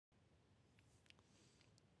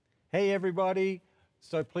Hey everybody,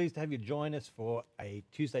 so pleased to have you join us for a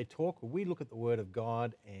Tuesday talk where we look at the Word of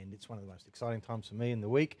God, and it's one of the most exciting times for me in the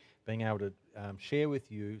week, being able to share with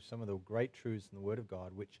you some of the great truths in the Word of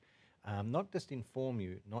God, which not just inform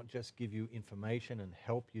you, not just give you information and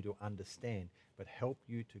help you to understand, but help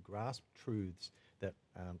you to grasp truths that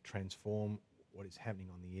transform what is happening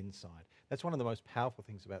on the inside. That's one of the most powerful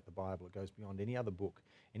things about the Bible. It goes beyond any other book.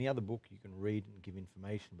 Any other book you can read and give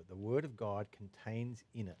information, but the Word of God contains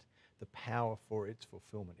in it the power for its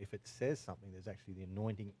fulfillment. If it says something, there's actually the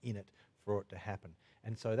anointing in it for it to happen.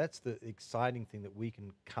 And so that's the exciting thing, that we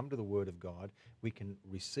can come to the Word of God, we can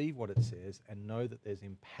receive what it says, and know that there's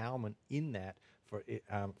empowerment in that for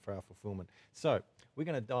our fulfillment. So we're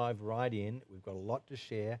going to dive right in. We've got a lot to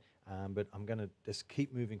share, but I'm going to just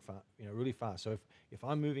keep moving really fast. So if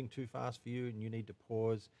I'm moving too fast for you and you need to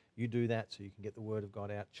pause, you do that so you can get the Word of God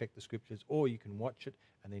out, check the Scriptures, or you can watch it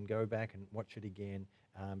and then go back and watch it again,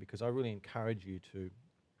 because I really encourage you to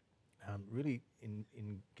really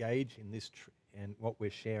engage in this and what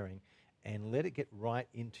we're sharing, and let it get right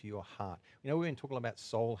into your heart. We've been talking about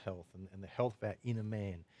soul health and the health of our inner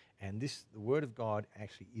man, and the Word of God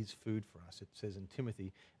actually is food for us. It says in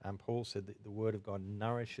Timothy, Paul said that the Word of God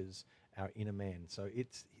nourishes our inner man, so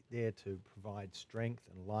it's there to provide strength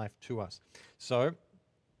and life to us. So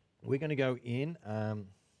we're going to go in,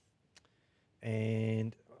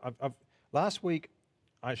 and last week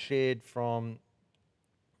I shared from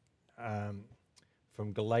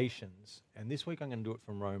Galatians, and this week I'm going to do it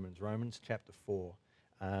from Romans chapter 4.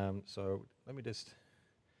 So let me just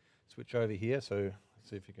switch over here, so let's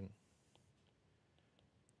see if you can.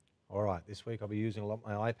 All right, this week I'll be using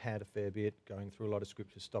my iPad a fair bit, going through a lot of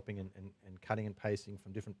scriptures, stopping and cutting and pasting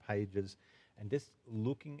from different pages, and just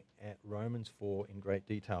looking at Romans 4 in great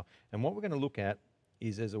detail. And what we're going to look at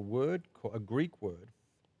is there's a word, a Greek word,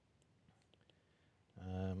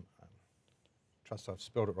 trust I've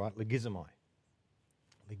spelled it right, logizomai.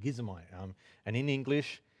 And in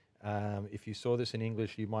English, if you saw this in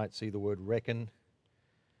English, you might see the word reckon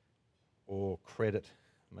or credit,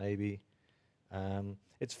 maybe.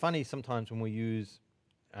 It's funny sometimes when we use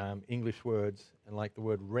English words, and like the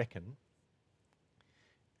word reckon,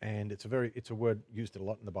 and it's a word used a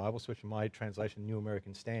lot in the Bible, especially my translation, New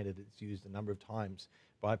American Standard. It's used a number of times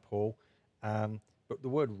by Paul. But the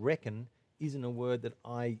word reckon isn't a word that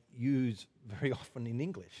I use very often in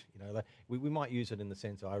English. We might use it in the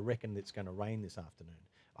sense of, I reckon it's going to rain this afternoon.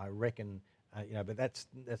 I reckon, but that's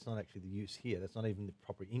not actually the use here. That's not even the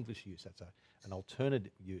proper English use. That's an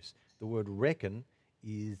alternative use. The word reckon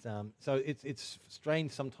is, so it's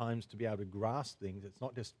strange sometimes to be able to grasp things. It's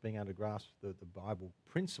not just being able to grasp the Bible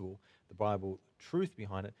principle, the Bible truth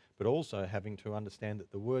behind it, but also having to understand that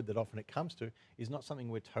the word that often it comes to is not something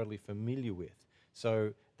we're totally familiar with.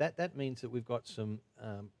 So that means that we've got some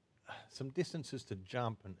distances to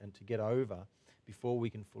jump and to get over before we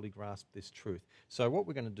can fully grasp this truth. So what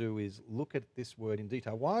we're going to do is look at this word in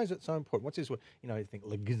detail. Why is it so important? What's this word? You think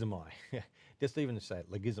logizomai. Just even to say it,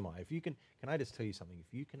 logizomai. If you can I just tell you something?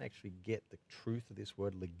 If you can actually get the truth of this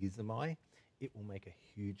word logizomai, it will make a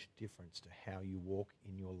huge difference to how you walk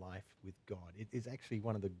in your life with God. It is actually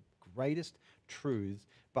one of the greatest truths,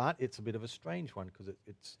 but it's a bit of a strange one, because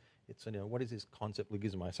it's what is this concept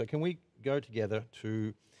logizomai? So can we go together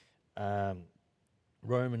to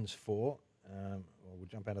Romans 4? We'll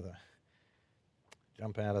jump out of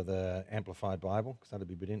the Amplified Bible, because that'll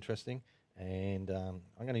be a bit interesting. And I'm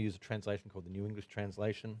going to use a translation called the New English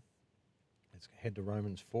Translation. Let's head to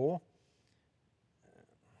Romans 4.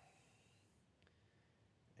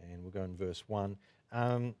 And we'll go in verse 1.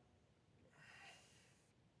 And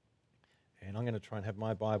I'm going to try and have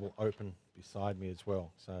my Bible open beside me as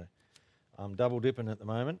well. So I'm double dipping at the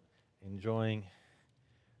moment, enjoying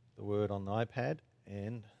the word on the iPad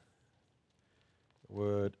and the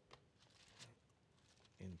word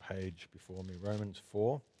in page before me, Romans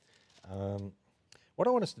 4. What I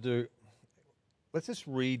want us to do, let's just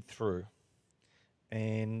read through,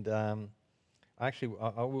 and I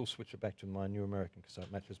will switch it back to my New American, because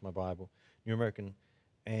it matches my Bible, New American,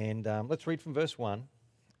 and let's read from verse 1.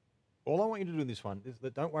 All I want you to do in this one is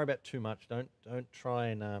that don't worry about too much. Don't try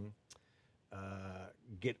and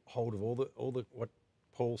get hold of all the what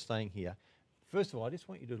Paul's saying here. First of all, I just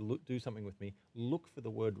want you to do something with me. Look for the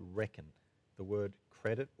word reckon, the word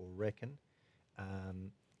credit or reckon.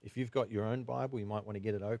 If you've got your own Bible, you might want to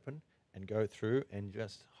get it open and go through and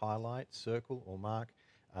just highlight, circle, or mark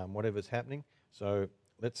whatever's happening. So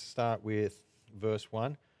let's start with verse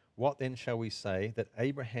 1. What then shall we say that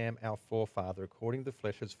Abraham, our forefather, according to the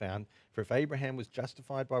flesh, has found? For if Abraham was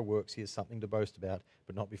justified by works, he has something to boast about,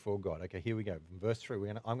 but not before God. Okay, here we go. From verse 3,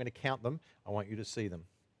 I'm going to count them. I want you to see them.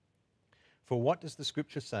 For what does the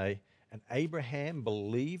scripture say? And Abraham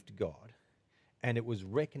believed God, and it was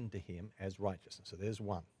reckoned to him as righteousness. So there's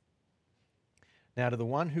one. Now to the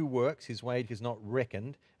one who works, his wage is not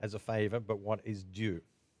reckoned as a favor, but what is due.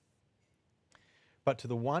 But to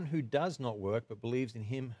the one who does not work, but believes in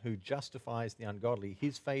him who justifies the ungodly,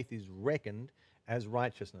 his faith is reckoned as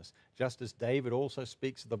righteousness. Just as David also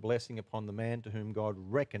speaks of the blessing upon the man to whom God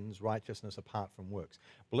reckons righteousness apart from works.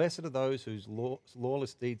 Blessed are those whose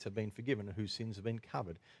lawless deeds have been forgiven and whose sins have been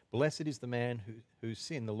covered. Blessed is the man whose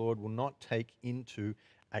sin the Lord will not take into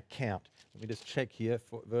account. Let me just check here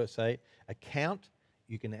for verse 8. Account,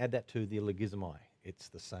 you can add that to the logizomai. It's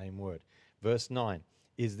the same word. Verse 9.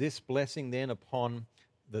 Is this blessing then upon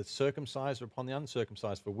the circumcised or upon the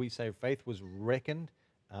uncircumcised? For we say faith was reckoned.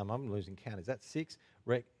 I'm losing count. Is that 6?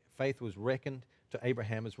 Faith was reckoned to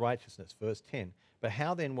Abraham as righteousness. Verse 10. But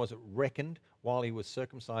how then was it reckoned while he was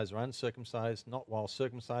circumcised or uncircumcised? Not while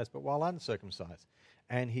circumcised, but while uncircumcised.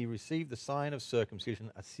 And he received the sign of circumcision,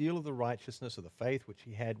 a seal of the righteousness of the faith which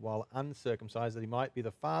he had while uncircumcised, that he might be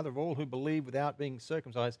the father of all who believe without being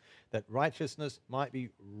circumcised, that righteousness might be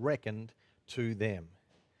reckoned to them.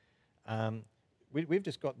 We've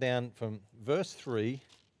just got down from verse 3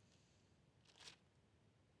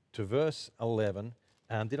 to verse 11.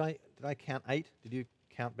 Did I count 8? Did you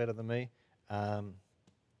count better than me? I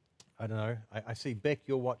don't know. I see Beck,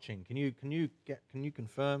 you're watching. Can you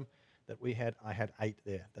confirm that I had 8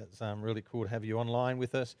 there? That's really cool to have you online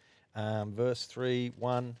with us. Verse 3,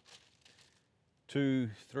 1, 2,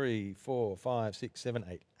 3, 4, 5, 6, 7,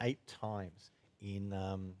 8. 8 times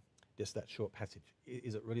in just that short passage.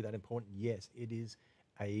 Is it really that important? Yes, it is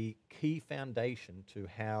a key foundation to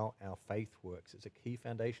how our faith works. It's a key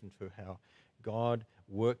foundation to how God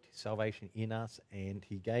worked salvation in us, and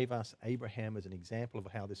he gave us Abraham as an example of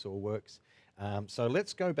how this all works. So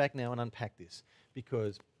let's go back now and unpack this,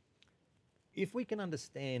 because if we can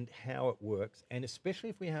understand how it works, and especially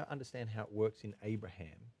if we understand how it works in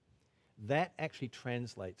Abraham, that actually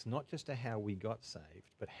translates not just to how we got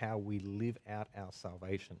saved, but how we live out our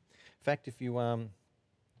salvation. In fact, if you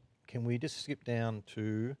can we just skip down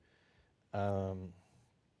to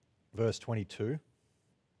verse 22?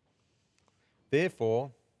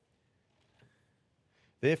 Therefore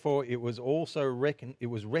it was also reckoned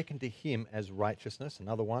to him as righteousness.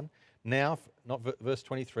 Another one. Now, not verse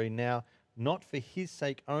 23. Now, not for his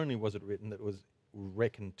sake only was it written that it was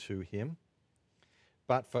reckoned to him,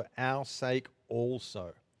 but for our sake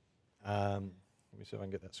also. Let me see if I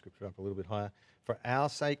can get that scripture up a little bit higher. For our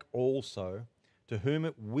sake also, to whom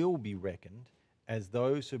it will be reckoned as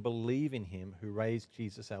those who believe in him who raised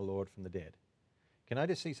Jesus our Lord from the dead. Can I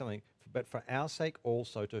just see something? But for our sake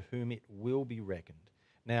also, to whom it will be reckoned.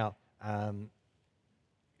 Now, let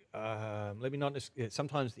me not.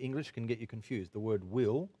 Sometimes the English can get you confused. The word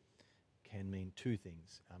 "will" can mean two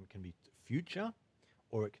things. It can be future,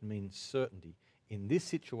 or it can mean certainty. In this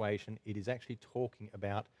situation, it is actually talking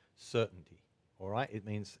about certainty. All right, it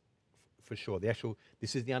means for sure.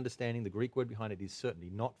 This is the understanding. The Greek word behind it is certainty,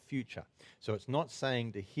 not future. So it's not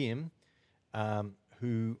saying to him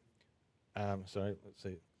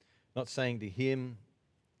not saying to him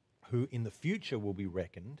who in the future will be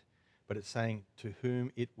reckoned, but it's saying to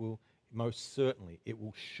whom it will most certainly, it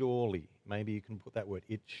will surely, maybe you can put that word,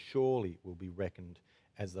 it surely will be reckoned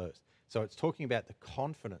as those. So it's talking about the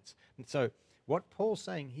confidence. And so what Paul's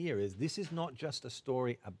saying here is this is not just a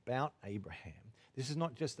story about Abraham. This is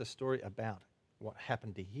not just a story about what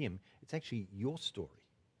happened to him. It's actually your story.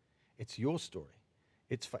 It's your story.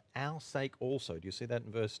 It's for our sake also. Do you see that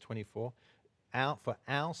in verse 24? For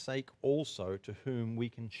our sake also, to whom we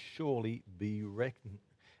can surely be reckoned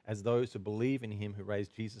as those who believe in him who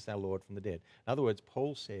raised Jesus our Lord from the dead. In other words,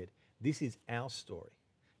 Paul said, this is our story.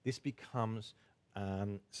 This becomes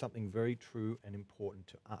something very true and important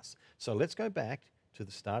to us. So let's go back to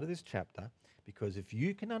the start of this chapter, because if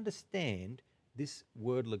you can understand this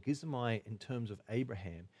word logizomai in terms of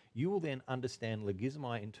Abraham, you will then understand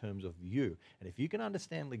logizomai in terms of you. And if you can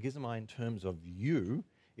understand logizomai in terms of you,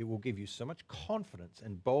 it will give you so much confidence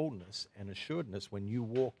and boldness and assuredness when you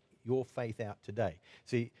walk your faith out today.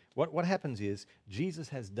 See, what happens is Jesus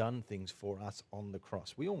has done things for us on the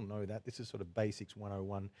cross. We all know that. This is sort of basics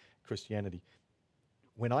 101 Christianity.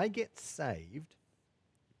 When I get saved,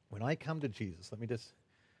 when I come to Jesus, let me just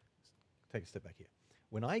take a step back here.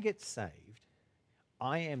 When I get saved,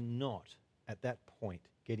 I am not at that point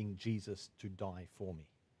getting Jesus to die for me.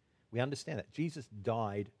 We understand that. Jesus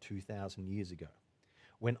died 2,000 years ago.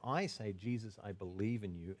 When I say, Jesus, I believe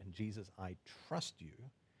in you, and Jesus, I trust you,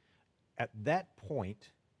 at that point,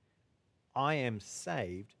 I am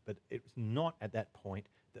saved, but it's not at that point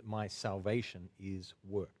that my salvation is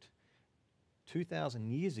worked. 2,000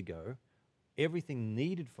 years ago, everything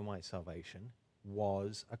needed for my salvation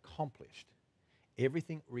was accomplished.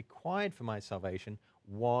 Everything required for my salvation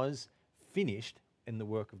was finished in the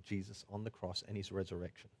work of Jesus on the cross and his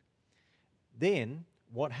resurrection. Then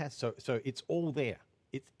so it's all there.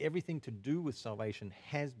 It's everything to do with salvation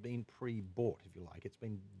has been pre-bought, if you like. It's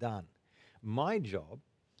been done. My job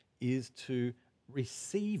is to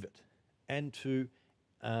receive it and to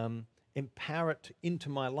empower it into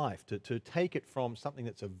my life, to take it from something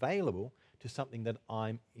that's available to something that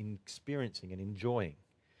I'm experiencing and enjoying.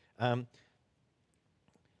 Let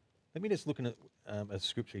me just look at a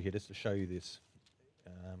scripture here just to show you this,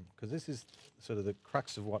 because this is sort of the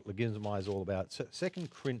crux of what logizomai is all about. So 2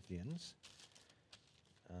 Corinthians,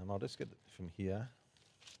 I'll just get it from here.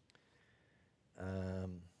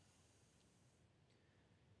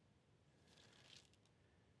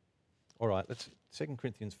 All right, let's 2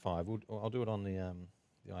 Corinthians 5. I'll do it on the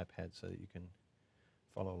iPad so that you can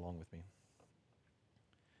follow along with me.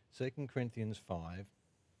 2 Corinthians 5,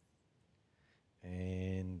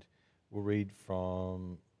 and we'll read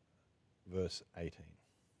from verse 18.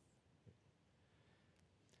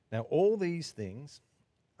 Now all these things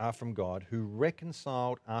are from God, who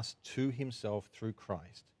reconciled us to himself through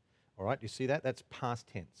Christ. All right, you see that? That's past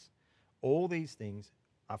tense. All these things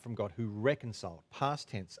are from God, who reconciled, past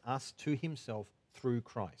tense, us to himself through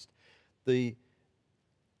Christ.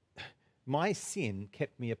 My sin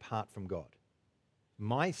kept me apart from God.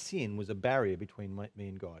 My sin was a barrier between me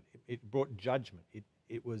and God. It brought judgment.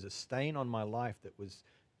 It was a stain on my life that was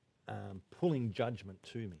pulling judgment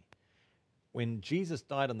to me. When Jesus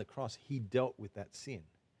died on the cross, he dealt with that sin.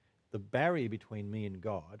 The barrier between me and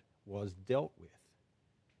God was dealt with.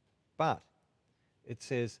 But it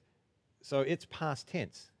says, so it's past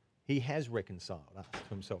tense. He has reconciled us to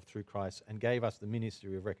himself through Christ and gave us the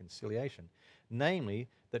ministry of reconciliation. Namely,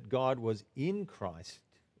 that God was in Christ,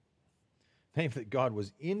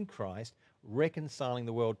 reconciling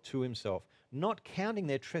the world to himself, not counting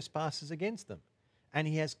their trespasses against them. And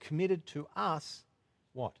he has committed to us,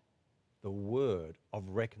 what? The word of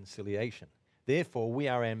reconciliation. Therefore, we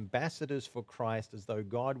are ambassadors for Christ, as though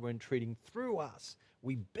God were entreating through us.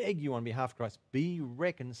 We beg you on behalf of Christ, be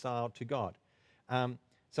reconciled to God.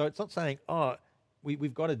 So it's not saying,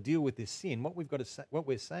 we've got to deal with this sin. What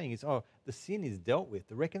we're saying is, the sin is dealt with.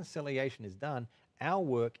 The reconciliation is done. Our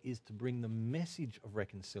work is to bring the message of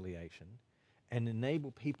reconciliation and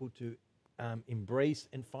enable people to embrace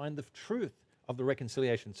and find the truth of the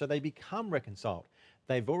reconciliation. So they become reconciled.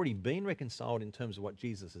 They've already been reconciled in terms of what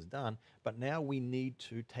Jesus has done, but now we need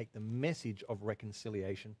to take the message of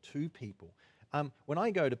reconciliation to people. When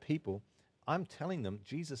I go to people, I'm telling them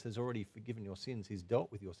Jesus has already forgiven your sins. He's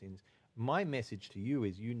dealt with your sins. My message to you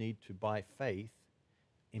is you need to, by faith,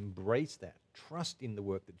 embrace that. Trust in the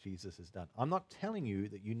work that Jesus has done. I'm not telling you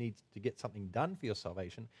that you need to get something done for your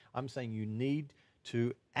salvation. I'm saying you need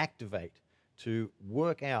to activate, to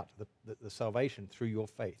work out the salvation through your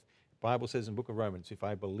faith. The Bible says in the book of Romans, if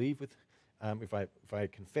I believe if I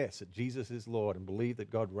confess that Jesus is Lord and believe that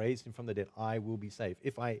God raised him from the dead, I will be saved.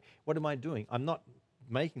 What am I doing? I'm not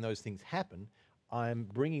making those things happen. I'm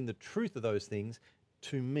bringing the truth of those things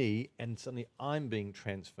to me, and suddenly I'm being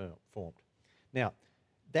transformed. Now,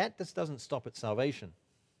 that just doesn't stop at salvation.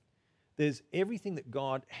 There's everything that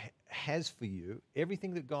God has for you,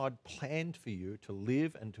 everything that God planned for you to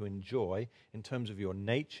live and to enjoy in terms of your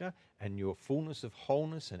nature and your fullness of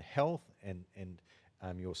wholeness and health and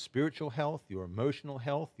your spiritual health, your emotional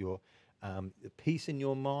health, your peace in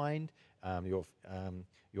your mind,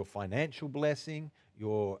 your financial blessing,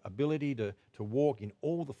 your ability to walk in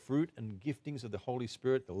all the fruit and giftings of the Holy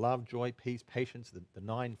Spirit, the love, joy, peace, patience, the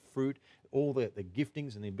 9 fruit, all the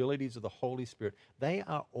giftings and the abilities of the Holy Spirit, they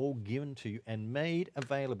are all given to you and made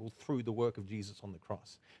available through the work of Jesus on the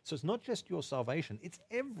cross. So it's not just your salvation, it's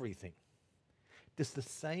everything. Just the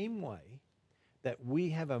same way that we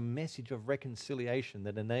have a message of reconciliation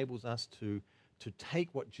that enables us to take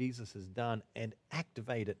what Jesus has done and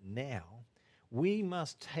activate it now, we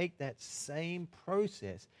must take that same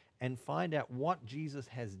process and find out what Jesus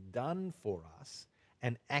has done for us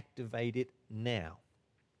and activate it now.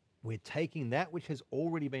 We're taking that which has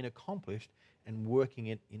already been accomplished and working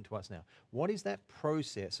it into us now. What is that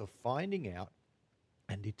process of finding out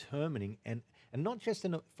and determining, and not just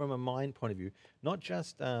from a mind point of view, not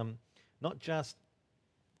just so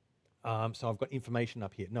I've got information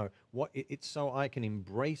up here. No, it's so I can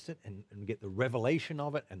embrace it and get the revelation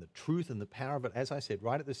of it and the truth and the power of it. As I said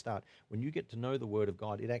right at the start, when you get to know the Word of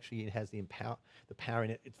God, it has the power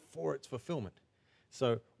in it. It's for its fulfillment.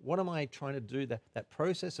 So what am I trying to do? That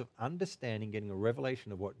process of understanding, getting a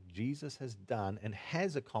revelation of what Jesus has done and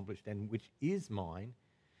has accomplished and which is mine,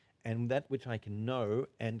 and that which I can know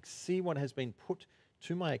and see what has been put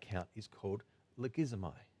to my account is called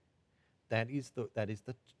logizomai. That is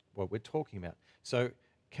the what we're talking about. So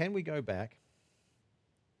can we go back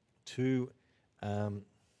to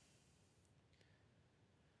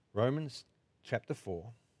Romans chapter 4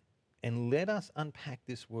 and let us unpack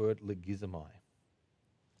this word logizomai.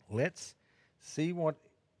 Let's see what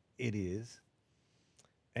it is.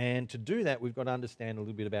 And to do that, we've got to understand a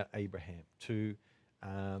little bit about Abraham.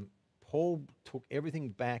 Paul took everything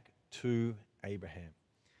back to Abraham.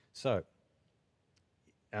 So,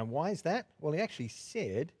 why is that? Well, he actually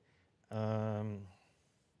said,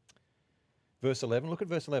 verse 11, look at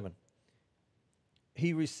verse 11.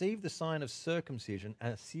 He received the sign of circumcision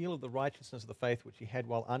and a seal of the righteousness of the faith which he had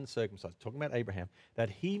while uncircumcised, talking about Abraham, that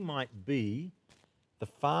he might be the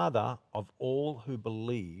father of all who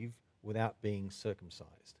believe without being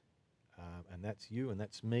circumcised. And that's you and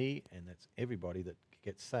that's me and that's everybody that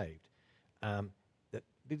gets saved. Did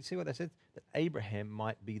you see what they said? That Abraham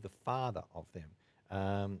might be the father of them.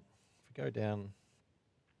 If we go down,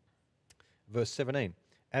 verse 17,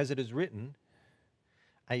 as it is written,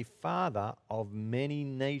 a father of many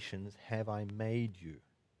nations have I made you.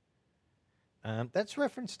 That's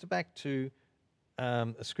referenced back to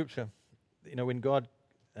a scripture, when God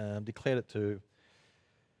declared it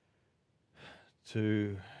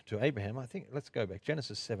to Abraham. I think, let's go back,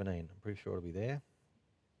 Genesis 17, I'm pretty sure it'll be there.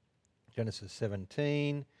 Genesis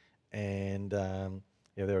 17, and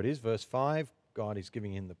there it is, verse 5. God is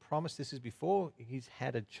giving him the promise. This is before he's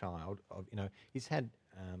had a child he's had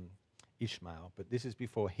Ishmael, but this is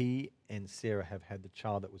before he and Sarah have had the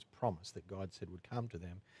child that was promised, that God said would come to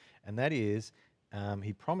them. And that is,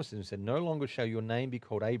 he promised them and said, no longer shall your name be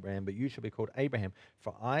called Abraham, but you shall be called Abraham,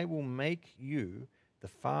 for I will make you the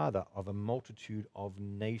father of a multitude of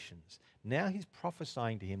nations. Now he's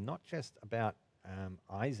prophesying to him not just about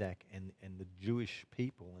Isaac and the Jewish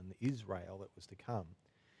people and the Israel that was to come.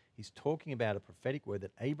 He's talking about a prophetic word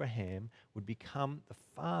that Abraham would become the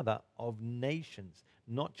father of nations,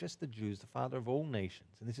 not just the Jews, the father of all nations.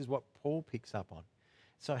 And this is what Paul picks up on.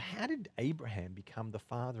 So how did Abraham become the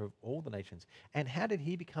father of all the nations? And how did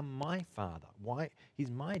he become my father? Why?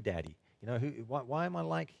 He's my daddy. Why am I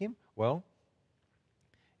like him? Well,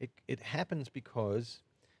 it happens because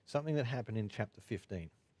something that happened in chapter 15.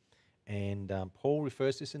 And Paul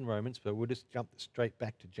refers to this in Romans, but we'll just jump straight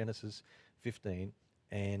back to Genesis 15.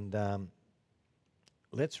 And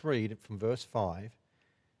let's read it from verse 5.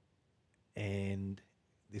 And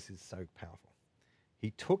this is so powerful.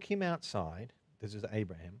 He took him outside. This is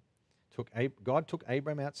Abraham. God took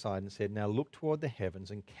Abraham outside and said, now look toward the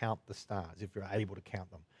heavens and count the stars, if you're able to count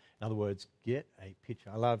them. In other words, get a picture.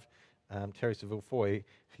 I love Terry Seville Foy.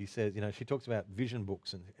 She says, she talks about vision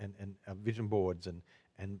books and vision boards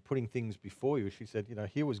and putting things before you. She said,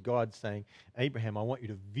 here was God saying, Abraham, I want you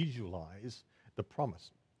to visualize the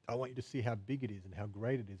promise. I want you to see how big it is and how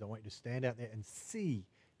great it is. I want you to stand out there and see.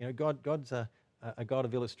 God's a God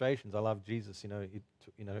of illustrations. I love Jesus.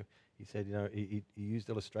 He said, he used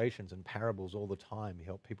illustrations and parables all the time. He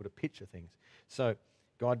helped people to picture things. So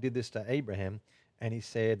God did this to Abraham, and he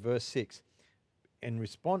said, verse 6, in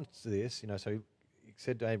response to this, so he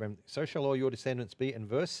said to Abraham, so shall all your descendants be. And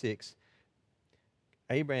verse 6,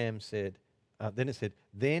 Abraham said, then it said,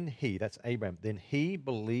 then he, that's Abraham, then he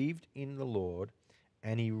believed in the Lord,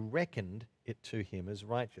 and he reckoned it to him as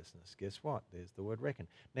righteousness. Guess what? There's the word reckon.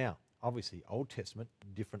 Now, obviously, Old Testament,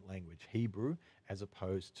 different language, Hebrew as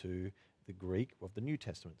opposed to the Greek of the New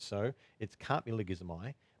Testament. So it can't be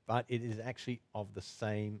logizomai, but it is actually of the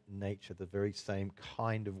same nature, the very same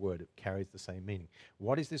kind of word. It carries the same meaning.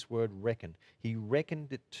 What is this word reckon? He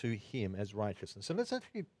reckoned it to him as righteousness. So let's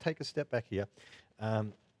actually take a step back here.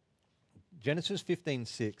 Genesis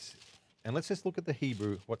 15:6, and let's just look at the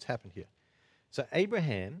Hebrew, what's happened here. So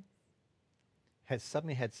Abraham has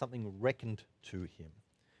suddenly had something reckoned to him.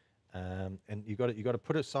 And you've got to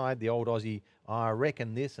put aside the old Aussie, I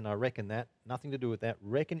reckon this and I reckon that. Nothing to do with that.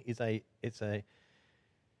 Reckon is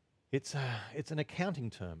it's an accounting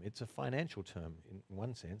term. It's a financial term in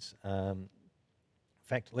one sense. In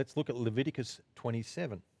fact, let's look at Leviticus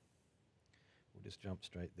 27. We'll just jump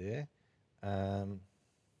straight there.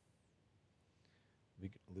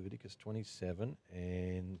 Leviticus 27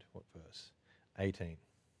 and what verse? 18.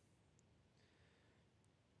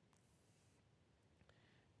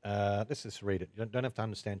 Let's just read it. You don't have to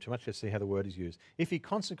understand too much. Let's see how the word is used. If he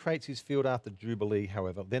consecrates his field after Jubilee,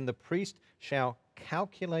 however, then the priest shall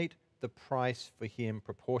calculate the price for him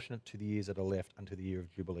proportionate to the years that are left unto the year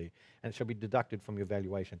of Jubilee, and it shall be deducted from your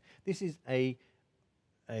valuation. This is a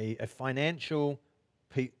financial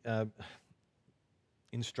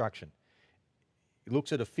instruction. He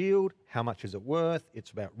looks at a field, how much is it worth?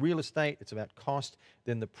 It's about real estate, it's about cost.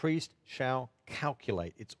 Then the priest shall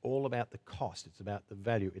calculate. It's all about the cost, it's about the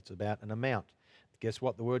value, it's about an amount. Guess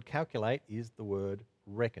what? The word calculate is the word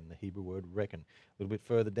reckon, the Hebrew word reckon. A little bit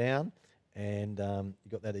further down, and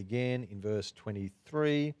you got that again in verse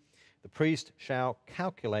 23. The priest shall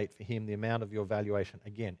calculate for him the amount of your valuation.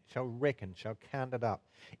 Again, shall reckon, shall count it up.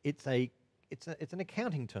 It's an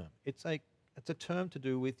accounting term. It's a term to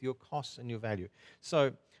do with your costs and your value.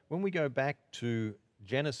 So when we go back to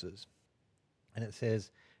Genesis, and it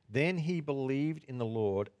says, then he believed in the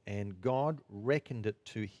Lord, and God reckoned it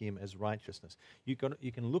to him as righteousness. You can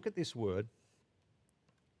look at this word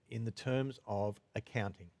in the terms of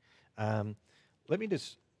accounting. Let me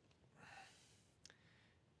just...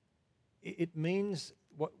 It means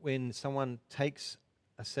when someone takes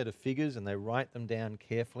a set of figures and they write them down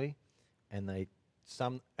carefully, and they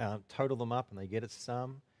total them up and they get a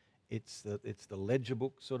sum. It's the ledger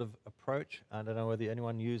book sort of approach. I don't know whether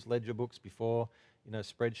anyone used ledger books before,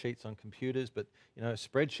 spreadsheets on computers, but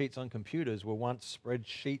spreadsheets on computers were once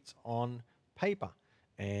spreadsheets on paper,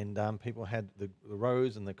 and people had the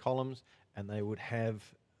rows and the columns, and they would have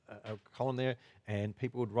a column there, and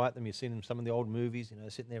people would write them. You've seen in some of the old movies,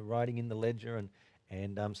 sitting there writing in the ledger,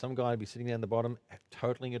 and some guy would be sitting down the bottom,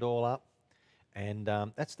 totaling it all up. And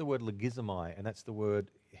that's the word logizomai, and that's the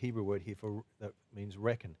Hebrew word here that means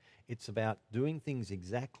reckon. It's about doing things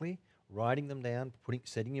exactly, writing them down,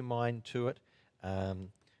 setting your mind to it.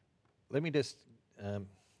 Let me just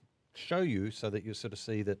show you so that you sort of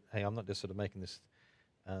see that, hey, I'm not just sort of making this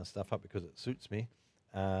stuff up because it suits me.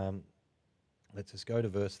 Let's just go to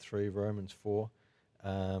verse 3, Romans 4.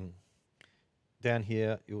 Down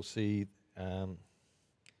here, you'll see...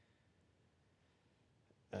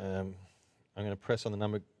 I'm going to press on the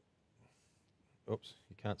number. Oops,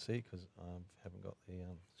 you can't see because I haven't got the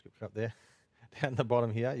scripture up there. Down the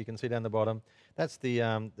bottom here, you can see down the bottom. That's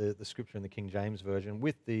the scripture in the King James Version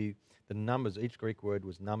with the numbers. Each Greek word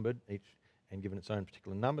was numbered, and given its own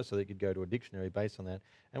particular number, so they could go to a dictionary based on that.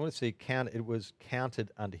 And we'll see it was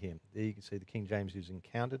counted unto him. There you can see the King James using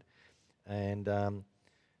counted. And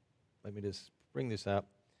let me just bring this up.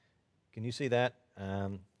 Can you see that?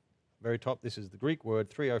 Very top, this is the Greek word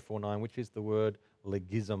 3049, which is the word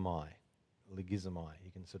logizomai. Logizomai. You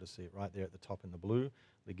can sort of see it right there at the top in the blue,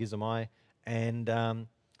 logizomai. And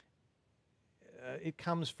it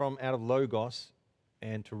comes from out of logos,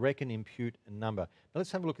 and to reckon, impute, and number. Now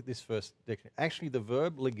let's have a look at this first dictionary. Actually, the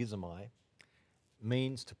verb logizomai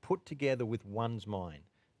means to put together with one's mind,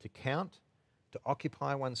 to count, to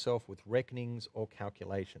occupy oneself with reckonings or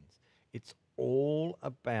calculations. It's all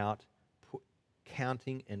about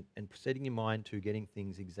counting and setting your mind to getting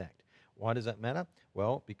things exact. Why does that matter?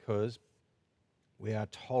 Well, because we are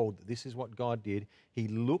told that this is what God did. He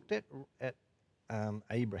looked at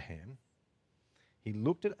Abraham. He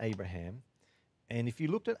looked at Abraham, and if you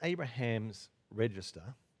looked at Abraham's register,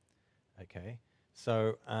 okay,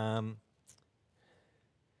 so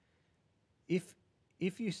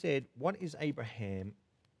if you said, what is Abraham,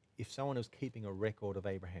 if someone was keeping a record of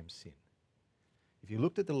Abraham's sin? If you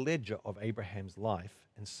looked at the ledger of Abraham's life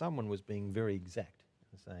and someone was being very exact,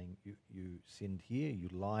 saying you sinned here, you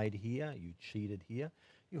lied here, you cheated here,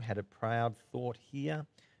 you had a proud thought here,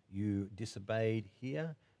 you disobeyed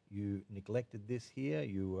here, you neglected this here,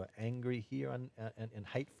 you were angry here and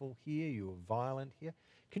hateful here, you were violent here.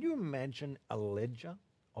 Can you imagine a ledger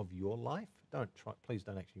of your life? Please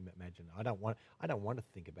don't actually imagine. I don't want to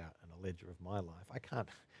think about a ledger of my life. I can't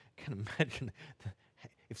imagine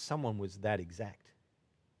if someone was that exact.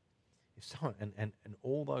 If someone and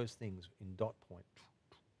all those things in dot point.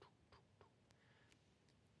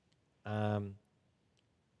 And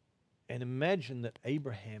imagine that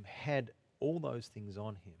Abraham had all those things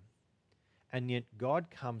on him, and yet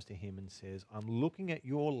God comes to him and says, I'm looking at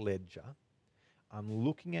your ledger, I'm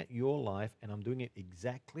looking at your life, and I'm doing it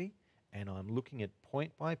exactly, and I'm looking at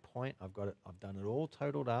point by point. I've done it all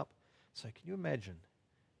totaled up. So can you imagine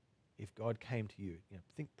if God came to you?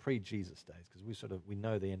 Think pre-Jesus days, because we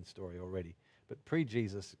know the end story already. But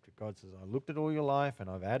pre-Jesus, God says, I looked at all your life and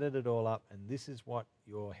I've added it all up, and this is what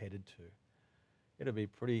you're headed to. It'll be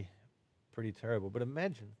pretty terrible. But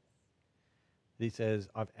imagine that he says,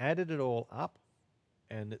 I've added it all up,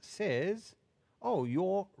 and it says, oh,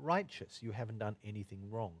 you're righteous. You haven't done anything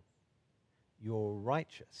wrong. You're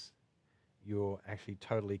righteous. You're actually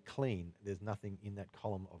totally clean. There's nothing in that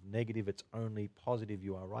column of negative. It's only positive.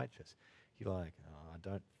 You are righteous. You're like, oh, I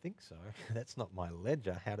don't think so. That's not my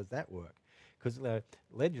ledger. How does that work? Because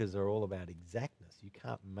ledgers are all about exactness. You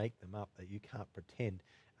can't make them up. You can't pretend.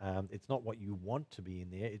 It's not what you want to be in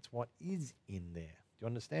there. It's what is in there. Do you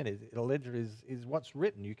understand? A ledger is what's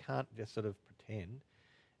written. You can't just sort of pretend.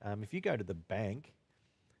 If you go to the bank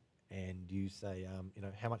and you say,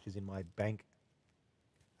 how much is in my bank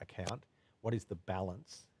account? What is the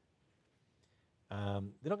balance? They're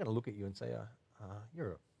not going to look at you and say,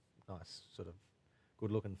 you're a nice sort of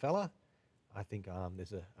good-looking fella. I think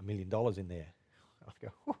there's $1 million in there. I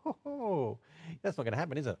go, oh, that's not going to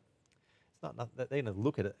happen, is it? It's not. They're going to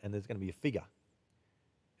look at it and there's going to be a figure.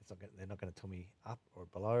 They're not going to tell me up or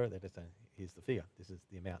below. They're just saying, here's the figure. This is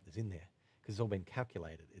the amount that's in there. Because it's all been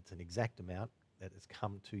calculated. It's an exact amount that has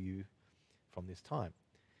come to you from this time.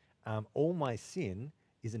 All my sin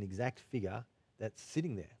is an exact figure that's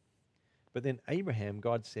sitting there. But then Abraham,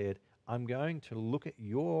 God said, I'm going to look at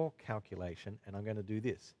your calculation and I'm going to do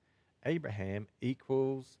this. Abraham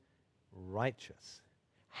equals righteous.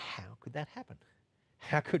 How could that happen?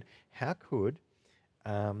 How could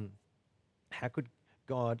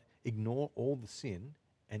God ignore all the sin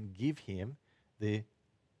and give him the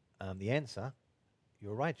answer,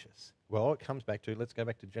 you're righteous? Well, it comes back to, let's go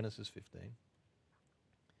back to Genesis 15.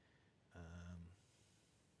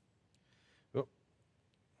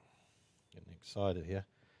 Getting excited here.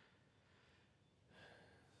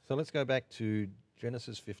 So let's go back to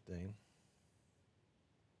Genesis 15.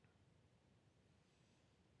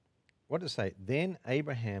 What does it say? Then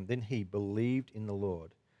he believed in the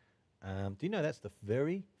Lord. Do you know that's the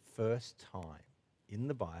very first time in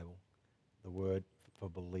the Bible the word for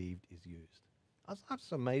believed is used? I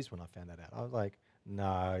was amazed when I found that out. I was like,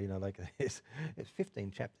 no, it's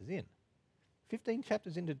 15 chapters in. 15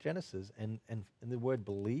 chapters into Genesis, and the word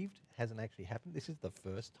believed hasn't actually happened. This is the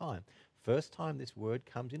first time. First time this word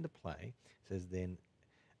comes into play. It says, then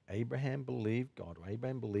Abraham believed God, or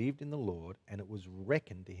Abraham believed in the Lord, and it was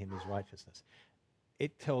reckoned to him as righteousness.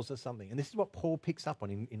 It tells us something. And this is what Paul picks up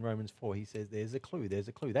on in Romans 4. He says, there's a clue.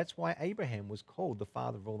 That's why Abraham was called the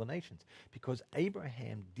father of all the nations, because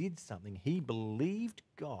Abraham did something. He believed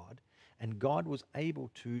God, and God was able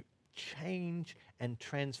to change and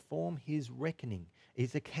transform his reckoning,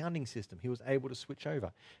 his accounting system. He was able to switch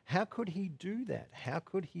over. How could he do that?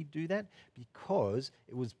 Because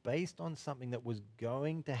it was based on something that was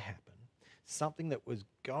going to happen,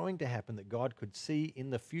 that God could see in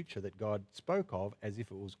the future, that God spoke of as if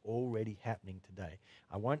it was already happening today.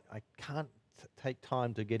 I can't take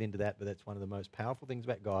time to get into that, but that's one of the most powerful things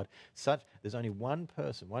about God. There's only one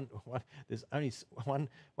person, there's only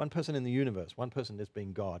one person in the universe, one person that's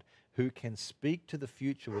been God, who can speak to the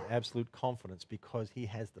future with absolute confidence, because he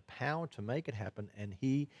has the power to make it happen, and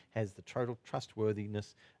he has the total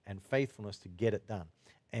trustworthiness and faithfulness to get it done.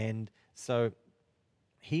 And so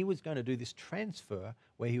he was going to do this transfer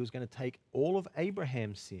where he was going to take all of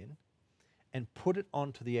Abraham's sin and put it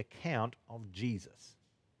onto the account of Jesus.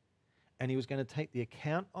 And he was going to take the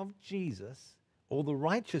account of Jesus, all the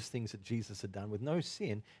righteous things that Jesus had done with no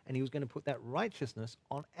sin, and he was going to put that righteousness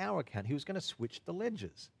on our account. He was going to switch the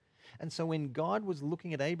ledgers. And so when God was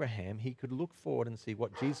looking at Abraham, he could look forward and see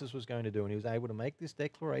what Jesus was going to do. And he was able to make this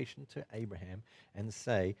declaration to Abraham and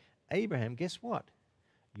say, Abraham, guess what?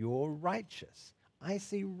 You're righteous. I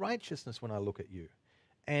see righteousness when I look at you.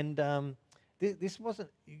 And this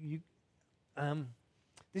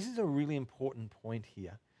is a really important point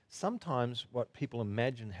here. Sometimes what people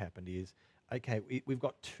imagine happened is, okay, we've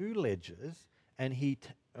got two ledgers, and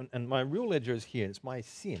and my real ledger is here, and it's my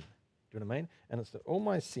sin. Do you know what I mean? And it's all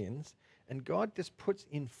my sins, and God just puts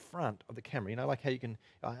in front of the camera. Like how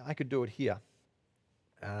I could do it here.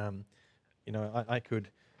 I could,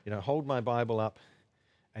 hold my Bible up,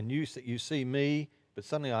 and you see me, but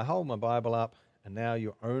suddenly I hold my Bible up, and now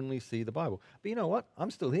you only see the Bible. But you know what?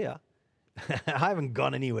 I'm still here. I haven't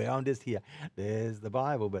gone anywhere. I'm just here. There's the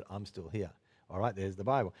Bible, but I'm still here. All right, there's the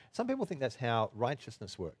Bible. Some people think that's how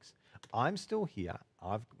righteousness works. I'm still here.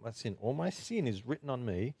 All my sin is written on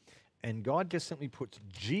me, and God just simply puts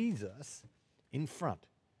Jesus in front.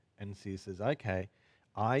 And he says, okay,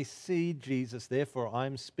 I see Jesus, therefore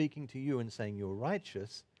I'm speaking to you and saying you're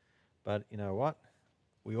righteous, but you know what?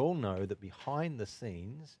 We all know that behind the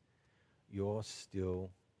scenes, you're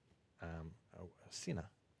still a sinner.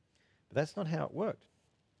 But that's not how it worked.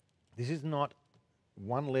 This is not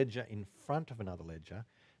one ledger in front of another ledger.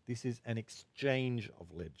 This is an exchange of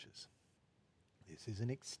ledgers. This is an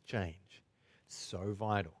exchange. So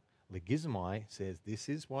vital. Logizomai says this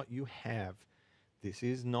is what you have. This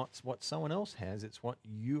is not what someone else has. It's what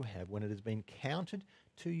you have. When it has been counted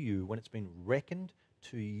to you, when it's been reckoned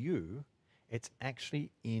to you, it's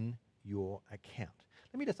actually in your account.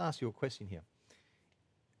 Let me just ask you a question here.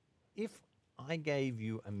 If I gave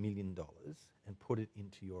you $1 million and put it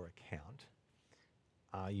into your account,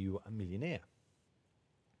 are you a millionaire?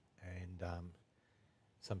 And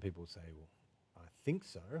some people say, well, I think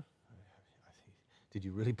so. Did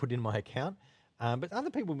you really put it in my account? But other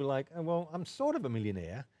people will be like, oh, well, I'm sort of a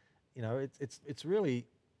millionaire. You know, it's really,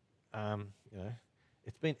 you know,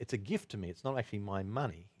 it's a gift to me. It's not actually my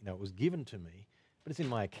money. You know, it was given to me, but it's in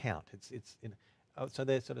my account. So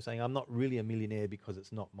they're sort of saying, I'm not really a millionaire because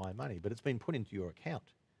it's not my money, but it's been put into your account.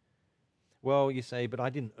 Well, you say, but I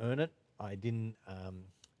didn't earn it. I didn't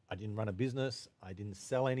run a business. I didn't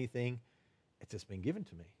sell anything. It's just been given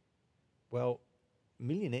to me. Well,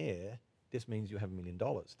 millionaire just means you have $1 million.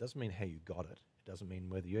 It doesn't mean how you got it. It doesn't mean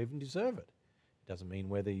whether you even deserve it. It doesn't mean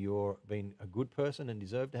whether you're being a good person and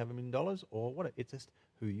deserve to have $1 million or what. It's just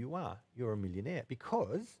who you are. You're a millionaire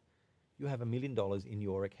because you have $1 million in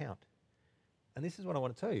your account. And this is what I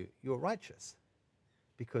want to tell you. You're righteous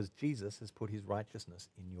because Jesus has put his righteousness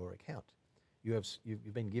in your account.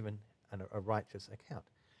 You've been given a righteous account.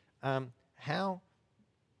 How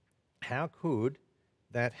could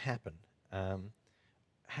that happen?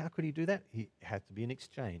 How could he do that? He had to be an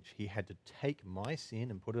exchange. He had to take my sin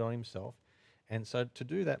and put it on himself. And so to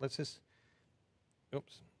do that, let's just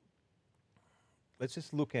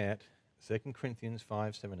look at 2 Corinthians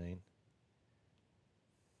 5:17.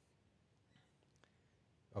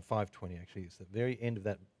 Or 5:20 actually. It's the very end of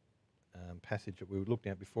that passage that we looked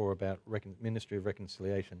at before about ministry of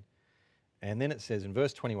reconciliation. And then it says in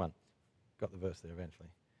verse 21, got the verse there eventually.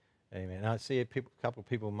 Amen. And I see a couple of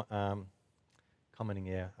people commenting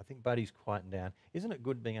here. I think Buddy's quieting down. Isn't it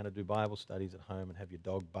good being able to do Bible studies at home and have your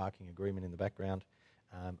dog barking agreement in the background?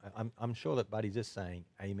 I'm sure that Buddy's just saying,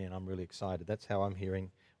 amen, I'm really excited. That's how I'm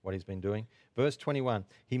hearing what he's been doing. Verse 21,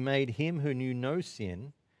 he made him who knew no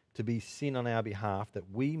sin to be sin on our behalf, that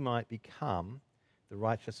we might become the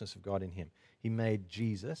righteousness of God in him. He made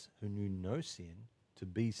Jesus, who knew no sin, to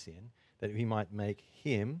be sin, that he might make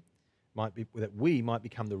him, that we might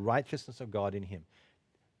become the righteousness of God in him.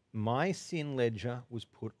 My sin ledger was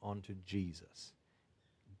put onto Jesus.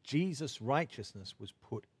 Jesus' righteousness was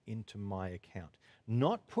put into my account.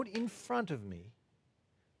 Not put in front of me,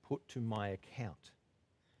 put to my account.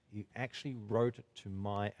 He actually wrote it to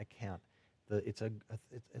my account. It's an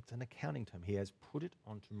accounting term. He has put it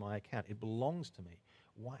onto my account. It belongs to me.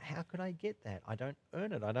 Why? How could I get that? I don't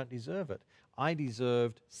earn it. I don't deserve it. I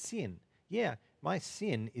deserved sin. Yeah, my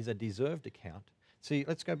sin is a deserved account. See,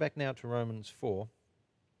 let's go back now to Romans 4.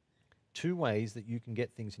 2 ways that you can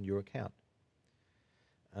get things in your account.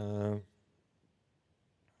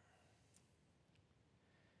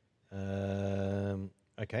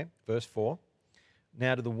 Okay, verse 4.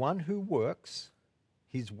 Now to the one who works,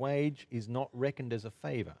 his wage is not reckoned as a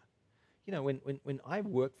favor. You know, when I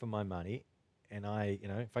work for my money and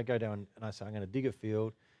if I go down and I say I'm going to dig a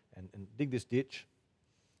field and dig this ditch,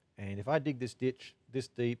 and if I dig this ditch this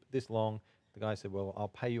deep, this long, the guy said, well, I'll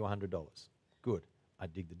pay you $100. Good. I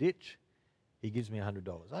dig the ditch. He gives me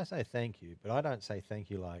 $100. I say thank you, but I don't say thank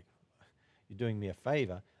you like you're doing me a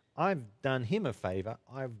favor. I've done him a favor.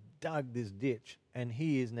 I've dug this ditch, and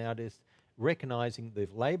he is now just recognizing the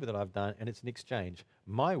labor that I've done, and it's an exchange.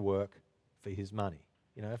 My work for his money.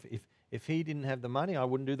 You know, if he didn't have the money, I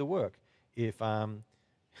wouldn't do the work. If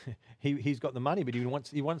he's got the money, but he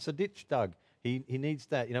wants a ditch dug. He needs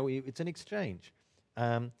that. You know, it's an exchange.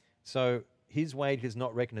 So his wage is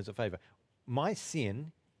not reckoned as a favor. My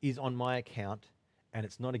sin is on my account, and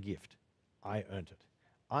it's not a gift. I earned it.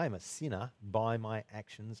 I am a sinner by my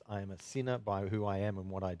actions. I am a sinner by who I am and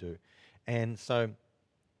what I do. And so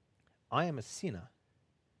I am a sinner.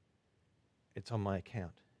 It's on my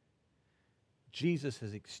account. Jesus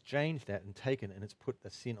has exchanged that and taken it, and it's put the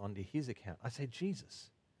sin onto his account. I say, Jesus,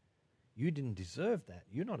 you didn't deserve that.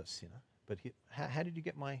 You're not a sinner. But how did you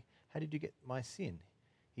get my sin?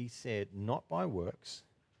 He said, not by works,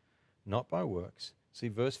 not by works. See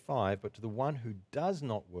verse 5, but to the one who does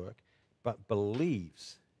not work, but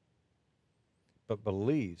believes,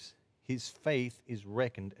 his faith is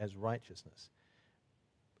reckoned as righteousness.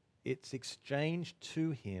 It's exchanged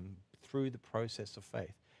to him through the process of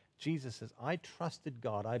faith. Jesus says, I trusted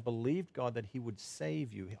God. I believed God that he would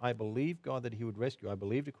save you. I believed God that he would rescue you. I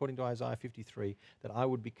believed, according to Isaiah 53, that I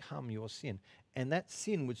would become your sin. And that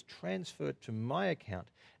sin was transferred to my account.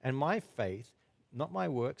 And my faith, not my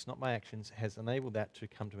works, not my actions, has enabled that to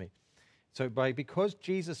come to me. So because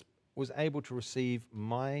Jesus was able to receive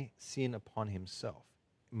my sin upon himself,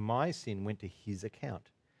 my sin went to his account.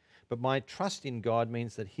 But my trust in God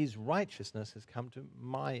means that his righteousness has come to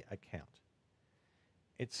my account.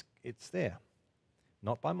 It's there.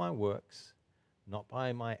 not by my works, not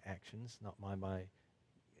by my actions, not by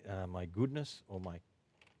my goodness or my,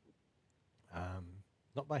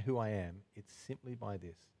 not by who I am. It's simply by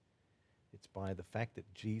this. It's by the fact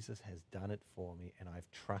that Jesus has done it for me and I've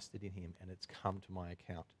trusted in him and it's come to my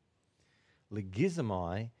account.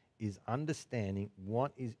 Logizomai is understanding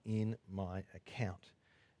what is in my account,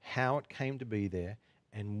 how it came to be there,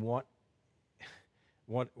 and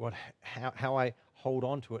how I hold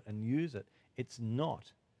on to it and use it. It's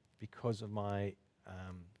not because of my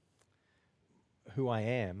who I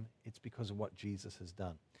am. It's because of what Jesus has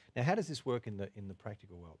done. Now, how does this work in the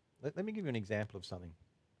practical world? Let me give you an example of something.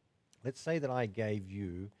 Let's say that I gave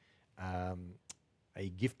you a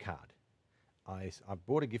gift card. I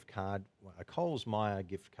bought a gift card, a Coles Myer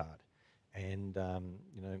gift card, and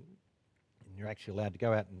you're actually allowed to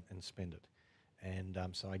go out and spend it. And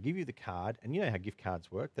so I give you the card, and you know how gift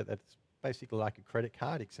cards work. That's basically like a credit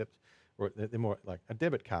card, except they're more like a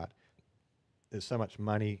debit card. There's so much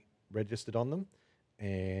money registered on them,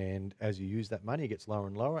 and as you use that money, it gets lower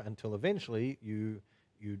and lower until eventually you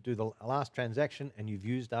do the last transaction and you've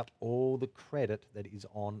used up all the credit that is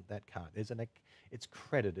on that card. It's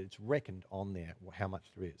credited, it's reckoned on there how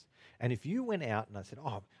much there is. And if you went out and I said,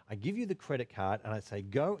 oh, I give you the credit card and I say,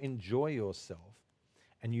 go enjoy yourself,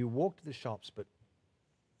 and you walk to the shops, but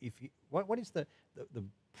what is the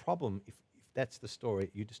problem if that's the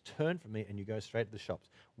story? You just turn from me and you go straight to the shops.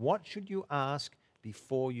 What should you ask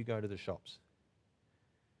before you go to the shops?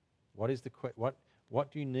 What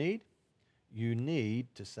do you need? You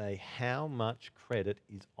need to say how much credit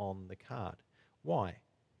is on the card. Why?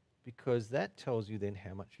 Because that tells you then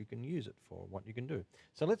how much you can use it for, what you can do.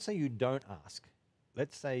 So let's say you don't ask.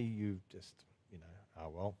 Let's say you just, oh,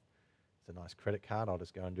 well, it's a nice credit card. I'll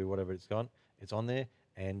just go and do whatever it's on there.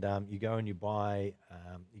 And you go and you buy,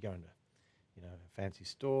 you go into, a fancy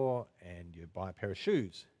store and you buy a pair of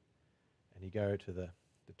shoes. And you go to the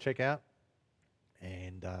checkout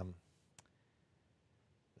and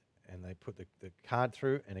they put the card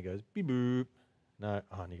through and it goes beep boop. No,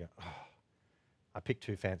 and you go, oh, I picked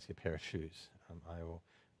too fancy a pair of shoes. I will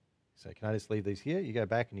say, can I just leave these here? You go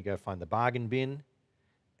back and you go find the bargain bin,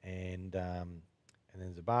 and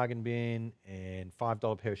there's a bargain bin and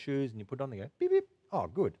 $5 pair of shoes, and you put it on. And you go beep beep. Oh,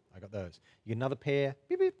 good, I got those. You get another pair,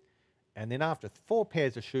 beep beep, and then after 4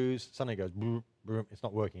 pairs of shoes, suddenly it goes boop boop. It's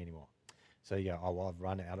not working anymore. So you go, oh well, I've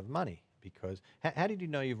run out of money. Because how did you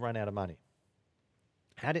know you've run out of money?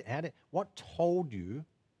 What told you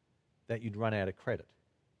that you'd run out of credit?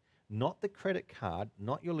 Not the credit card,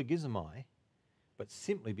 not your logizomai, but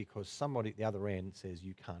simply because somebody at the other end says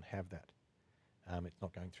you can't have that. It's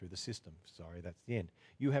not going through the system. Sorry, that's the end.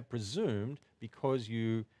 You have presumed because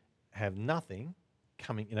you have nothing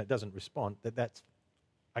coming, it doesn't respond, that's,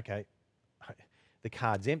 okay, the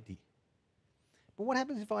card's empty. But what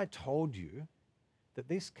happens if I told you that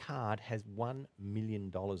this card has $1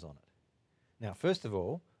 million on it? Now, first of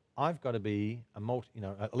all, I've got to be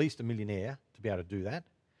at least a millionaire to be able to do that.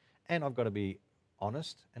 And I've got to be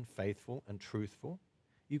honest and faithful and truthful.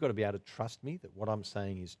 You've got to be able to trust me that what I'm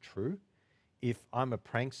saying is true. If I'm a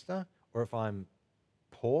prankster or if I'm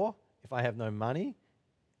poor, if I have no money,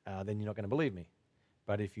 then you're not going to believe me.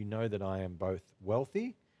 But if you know that I am both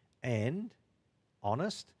wealthy and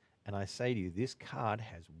honest, and I say to you, this card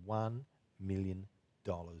has $1 million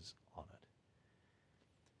on it.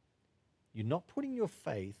 You're not putting your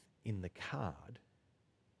faith in the card.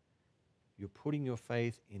 You're putting your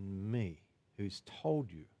faith in me, who's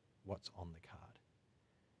told you what's on the card.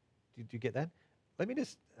 Did you get that? Let me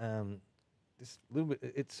just a little bit.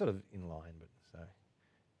 It's sort of in line, but so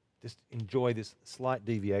just enjoy this slight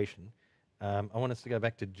deviation. I want us to go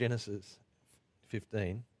back to Genesis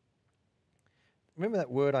 15. Remember that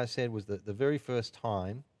word I said was the very first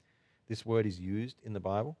time this word is used in the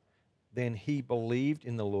Bible? Then he believed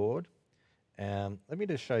in the Lord. Let me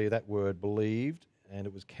just show you that word, believed, and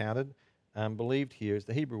it was counted. Believed here is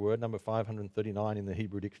the Hebrew word, number 539 in the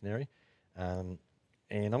Hebrew dictionary. And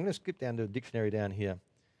I'm going to skip down to the dictionary down here.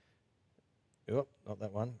 Oh, not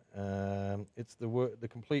that one. It's the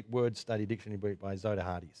complete word study dictionary by Zoda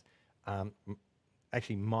Hardy's.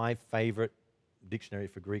 Actually, my favorite dictionary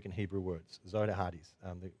for Greek and Hebrew words, Zoda Hardy's,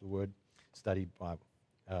 the word study Bible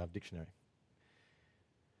dictionary.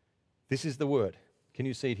 This is the word. Can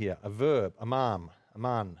you see it here? A verb, aman,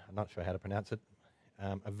 I'm not sure how to pronounce it.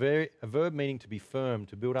 A verb meaning to be firm,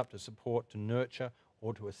 to build up, to support, to nurture,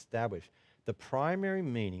 or to establish. The primary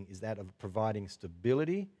meaning is that of providing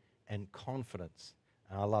stability and confidence.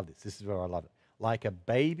 And I love this. This is where I love it. Like a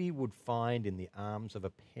baby would find in the arms of a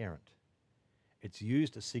parent. It's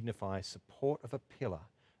used to signify support of a pillar,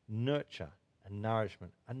 nurture, a a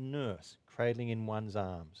nourishment, a nurse cradling in one's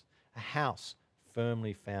arms, a house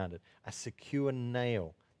firmly founded, a secure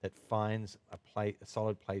nail that finds a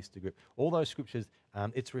solid place to grip. All those scriptures,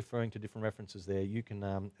 it's referring to different references there. You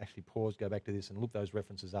can actually pause, go back to this and look those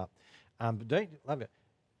references up. But don't love it.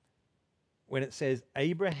 When it says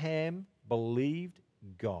Abraham believed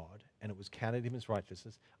God and it was counted him as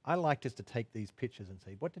righteousness, I like just to take these pictures and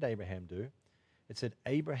say, what did Abraham do? It said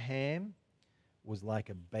Abraham was like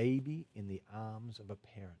a baby in the arms of a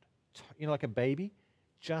parent. You know, like a baby,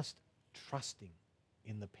 just trusting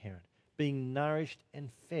in the parent, being nourished and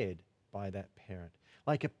fed by that parent,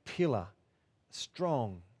 like a pillar,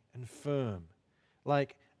 strong and firm,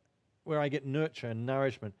 like where I get nurture and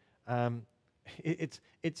nourishment.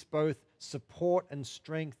 It's both support and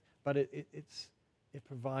strength, but it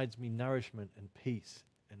provides me nourishment and peace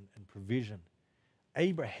and provision.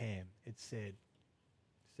 Abraham, it said,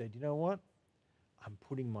 you know what? I'm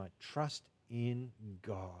putting my trust in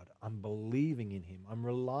God. I'm believing in him. I'm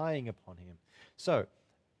relying upon him. So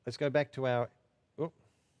let's go back to our, don't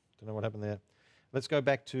know what happened there. Let's go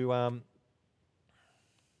back to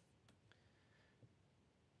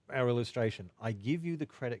our illustration. I give you the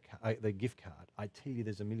the gift card. I tell you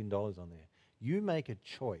there's $1 million on there. You make a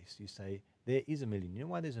choice. You say, there is $1 million. You know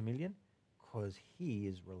why there's $1 million? Because he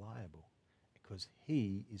is reliable. Because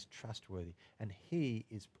he is trustworthy. And he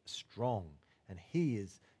is strong. And he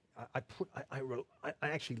is, I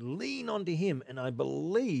actually lean onto him and I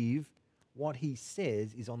believe what he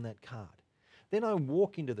says is on that card. Then I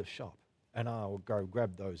walk into the shop and I'll go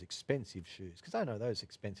grab those expensive shoes because I know those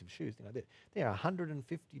expensive shoes, you know, they're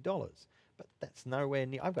 $150, but that's nowhere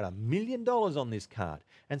near. I've got $1 million on this card.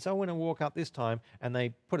 And so when I walk up this time and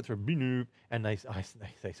they put it through binoop and they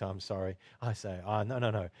say, I'm sorry. I say,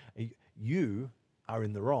 no, you are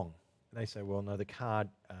in the wrong. And they say, well, no, the card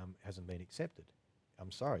hasn't been accepted.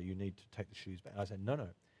 I'm sorry, you need to take the shoes back. I said, no,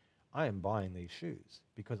 I am buying these shoes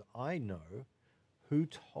because I know who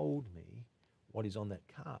told me what is on that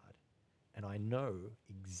card. And I know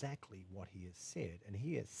exactly what he has said. And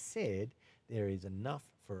he has said there is enough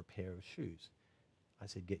for a pair of shoes. I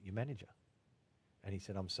said, get your manager. And he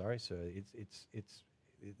said, I'm sorry, sir,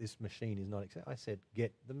 this machine is not accepted. I said,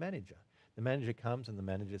 get the manager. The manager comes and the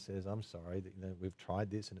manager says, I'm sorry, we've tried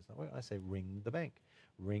this and it's not working. I say, ring the bank.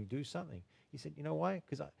 Do something. He said, you know why?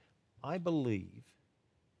 Because I believe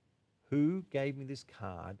who gave me this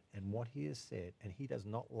card and what he has said, and he does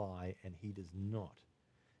not lie and he does not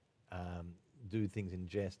do things in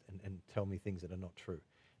jest and tell me things that are not true.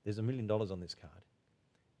 There's $1 million on this card.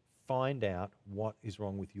 Find out what is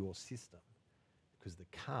wrong with your system because the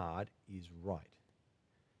card is right.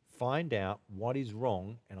 Find out what is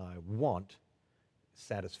wrong and I want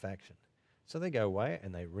satisfaction. So they go away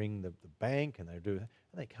and they ring the bank and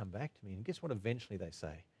they come back to me and guess what eventually they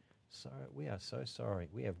say? Sorry, we are so sorry.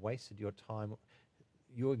 We have wasted your time.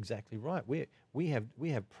 You're exactly right. We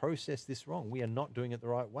have processed this wrong. We are not doing it the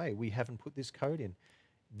right way. We haven't put this code in.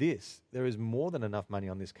 There is more than enough money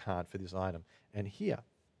on this card for this item. And here,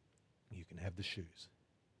 you can have the shoes.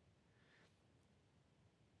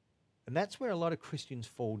 And that's where a lot of Christians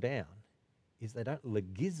fall down, is they don't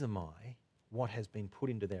logizomai what has been put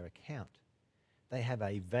into their account. They have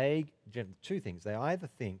a vague, two things. They either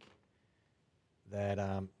think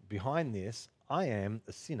that behind this, I am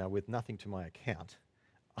a sinner with nothing to my account.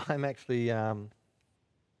 I'm actually, I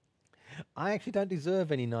actually don't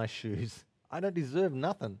deserve any nice shoes. I don't deserve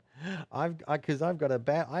nothing. Because I've got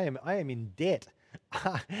I am in debt.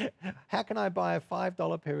 How can I buy a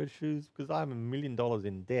 $5 pair of shoes? Because I'm $1 million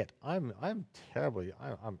in debt. I'm terribly.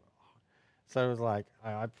 So it was like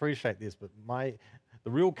I appreciate this, but the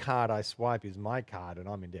real card I swipe is my card, and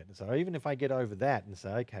I'm in debt. And so even if I get over that and say,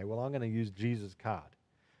 okay, well I'm going to use Jesus' card.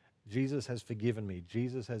 Jesus has forgiven me.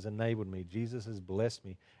 Jesus has enabled me. Jesus has blessed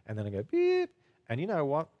me. And then I go, beep. And you know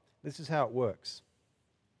what? This is how it works.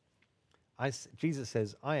 Jesus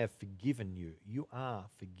says, I have forgiven you. You are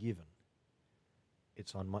forgiven.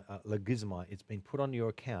 It's on my logizomai. It's been put on your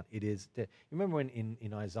account. It is. You remember when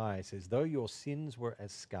in Isaiah it says, though your sins were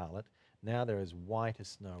as scarlet, now they're as white as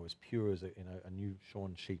snow, as pure as a new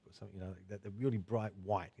shorn sheep or something. They're really bright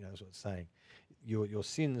white. That's what it's saying. Your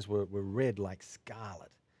sins were red like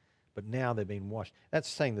scarlet, but now they've been washed. That's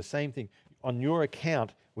saying the same thing. On your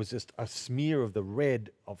account was just a smear of the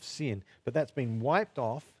red of sin, but that's been wiped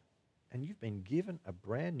off, and you've been given a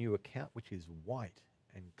brand new account which is white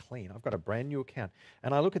and clean. I've got a brand new account.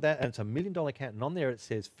 And I look at that, and it's $1 million account, and on there it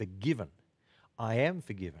says forgiven. I am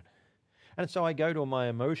forgiven. And so I go to my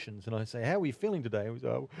emotions, and I say, how are we feeling today? And we say,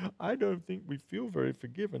 oh, I don't think we feel very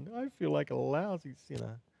forgiven. I feel like a lousy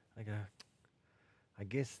sinner. I go, I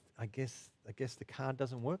guess the card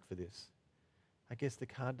doesn't work for this. I guess the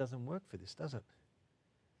card doesn't work for this, does it?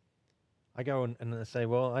 I go and I say,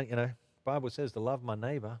 well, Bible says to love my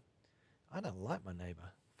neighbor. I don't like my neighbor.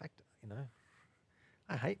 In fact,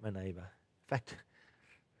 I hate my neighbor. In fact,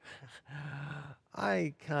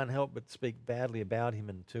 I can't help but speak badly about him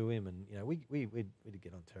and to him, and we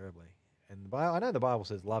get on terribly. And I know the Bible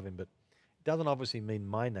says love him, but it doesn't obviously mean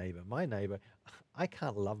my neighbor. My neighbor, I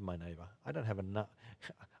can't love my neighbor. I don't have enough.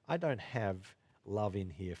 I don't have love in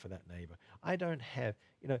here for that neighbor. I don't have.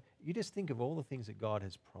 You just think of all the things that God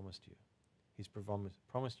has promised you. He's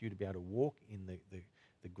promised you to be able to walk in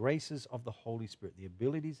the graces of the Holy Spirit, the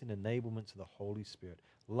abilities and enablements of the Holy Spirit,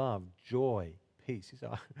 love, joy, peace. He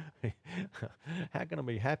said, how can I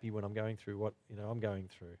be happy when I'm going through what I'm going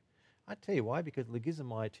through? I tell you why, because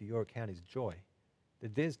logizomai to your account is joy.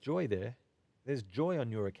 There's joy there. There's joy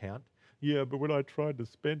on your account. Yeah, but when I tried to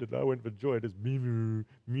spend it, I went for joy. It is minu,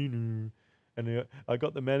 minu. And I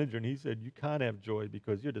got the manager and he said, you can't have joy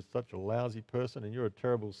because you're just such a lousy person and you're a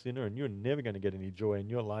terrible sinner and you're never going to get any joy in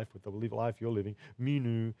your life with the life you're living.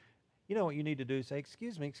 Minu. You know what you need to do? Say,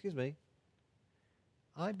 excuse me.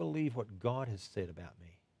 I believe what God has said about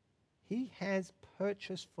me. He has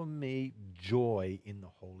purchased for me joy in the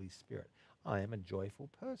Holy Spirit. I am a joyful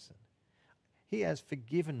person. He has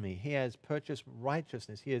forgiven me. He has purchased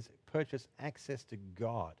righteousness. He has purchased access to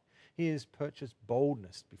God. He has purchased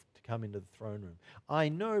boldness to come into the throne room. I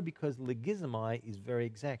know because logizomai is very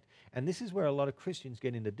exact. And this is where a lot of Christians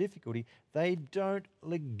get into difficulty. They don't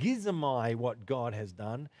logizomai what God has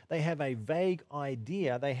done. They have a vague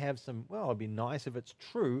idea. They have some, well, it'd be nice if it's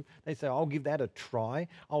true. They say, I'll give that a try.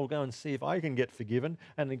 I'll go and see if I can get forgiven.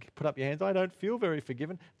 And then put up your hands. I don't feel very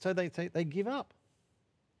forgiven. So they give up.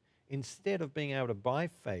 Instead of being able to, by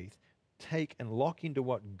faith, take and lock into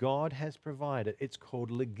what God has provided, it's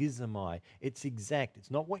called logizomai. It's exact.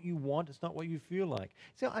 It's not what you want. It's not what you feel like.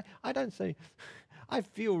 So I don't say, I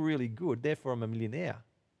feel really good, therefore I'm a millionaire.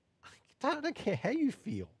 I don't care how you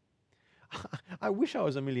feel. I wish I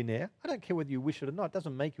was a millionaire. I don't care whether you wish it or not. It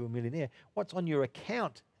doesn't make you a millionaire. What's on your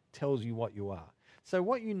account tells you what you are. So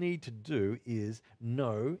what you need to do is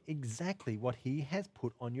know exactly what he has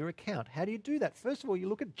put on your account. How do you do that? First of all, you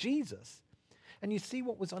look at Jesus and you see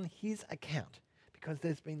what was on his account because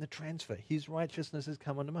there's been the transfer. His righteousness has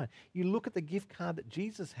come onto mine. You look at the gift card that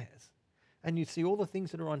Jesus has and you see all the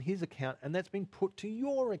things that are on his account and that's been put to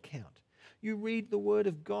your account. You read the word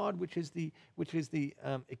of God, which is the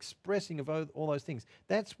expressing of all those things.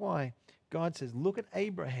 That's why God says, look at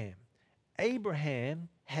Abraham. Abraham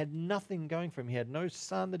had nothing going for him. He had no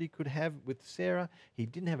son that he could have with Sarah. He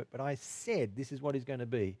didn't have it. But I said, this is what he's going to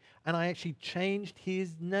be. And I actually changed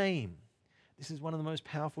his name. This is one of the most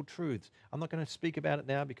powerful truths. I'm not going to speak about it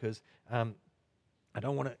now because I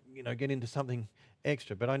don't want to get into something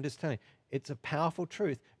extra. But I'm just telling you, it's a powerful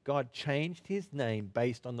truth. God changed his name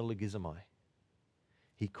based on the logizomai.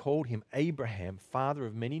 He called him Abraham, father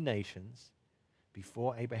of many nations,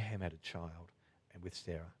 before Abraham had a child and with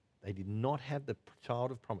Sarah. They did not have the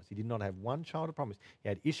child of promise. He did not have one child of promise. He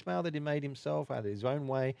had Ishmael that he made himself out of his own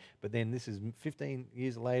way, but then this is 15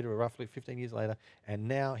 years later, or roughly 15 years later, and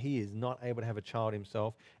now he is not able to have a child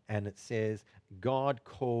himself, and it says God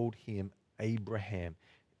called him Abraham.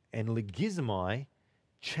 And logizomai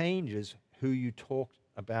changes who you talk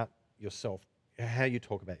about yourself, how you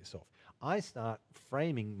talk about yourself. I start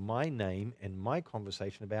framing my name and my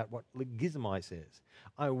conversation about what logizomai says.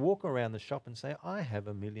 I walk around the shop and say, I have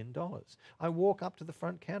 $1 million. I walk up to the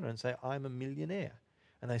front counter and say, I'm a millionaire.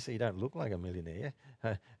 And they say, you don't look like a millionaire.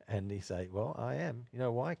 And you say, well, I am. You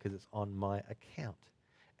know why? Because it's on my account.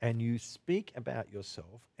 And you speak about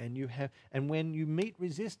yourself and when you meet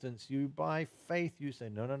resistance, you by faith, you say,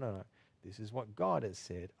 no. This is what God has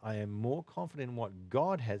said. I am more confident in what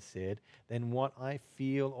God has said than what I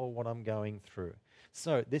feel or what I'm going through.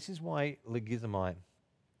 So this is why logizomai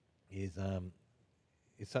is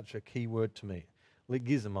such a key word to me.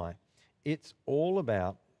 Logizomai. It's all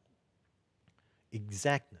about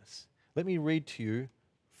exactness. Let me read to you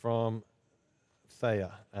from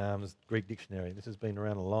Thayer, Greek dictionary. This has been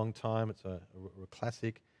around a long time. It's a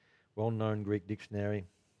classic, well-known Greek dictionary.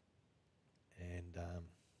 And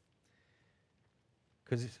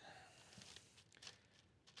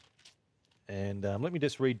let me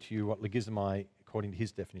just read to you what logizomai, according to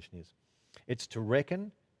his definition, is. It's to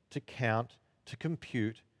reckon, to count, to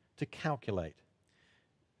compute, to calculate.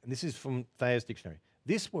 And this is from Thayer's dictionary.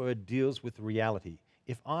 This word deals with reality.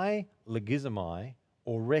 If I logizomai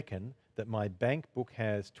or reckon that my bank book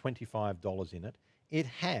has $25 in it, it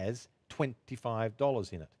has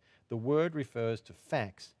 $25 in it. The word refers to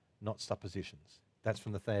facts, not suppositions. That's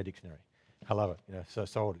from the Thayer dictionary. I love it. So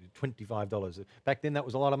sold $25. Back then, that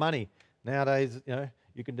was a lot of money. Nowadays,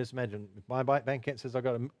 you can just imagine if my bank account says I've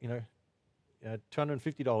got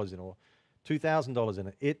 $250 in or $2,000 in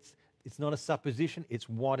it. It's not a supposition. It's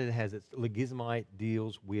what it has. It's logizomai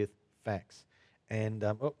deals with facts. And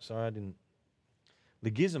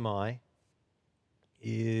logizomai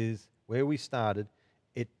is where we started.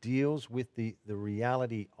 It deals with the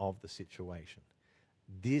reality of the situation.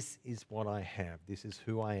 This is what I have. This is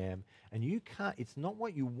who I am. And you can't, it's not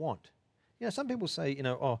what you want. Some people say,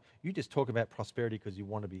 oh, you just talk about prosperity because you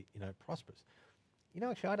want to be, prosperous.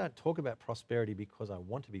 Actually, I don't talk about prosperity because I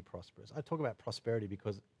want to be prosperous. I talk about prosperity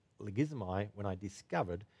because logizomai, when I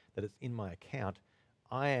discovered that it's in my account,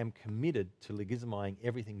 I am committed to logizomaing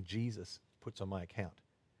everything Jesus puts on my account.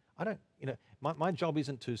 I don't, my job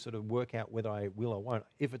isn't to sort of work out whether I will or won't.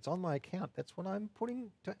 If it's on my account, that's what I'm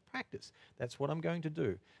putting to practice. That's what I'm going to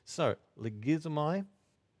do. So, logizomai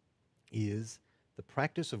is the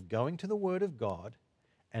practice of going to the Word of God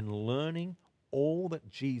and learning all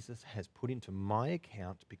that Jesus has put into my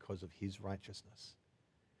account because of his righteousness.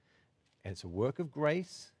 And it's a work of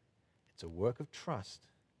grace. It's a work of trust.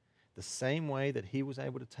 The same way that he was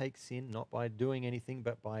able to take sin, not by doing anything,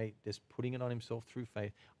 but by just putting it on himself through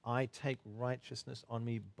faith, I take righteousness on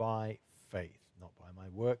me by faith, not by my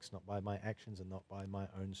works, not by my actions, and not by my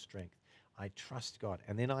own strength. I trust God,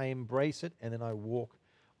 and then I embrace it, and then I walk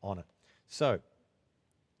on it. So,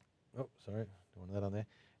 don't want that on there.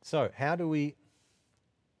 So, how do we,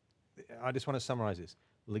 I just want to summarize this.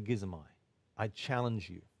 Logizomai. I challenge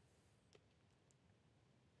you.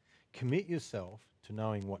 Commit yourself to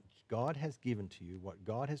knowing what God has given to you, what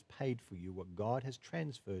God has paid for you, what God has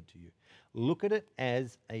transferred to you. Look at it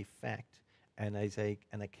as a fact and as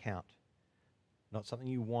an account. Not something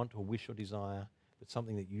you want or wish or desire, but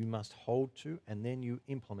something that you must hold to, and then you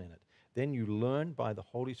implement it. Then you learn by the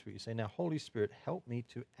Holy Spirit. You say, now, Holy Spirit, help me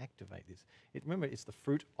to activate this. Remember, it's the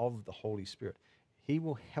fruit of the Holy Spirit. He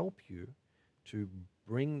will help you to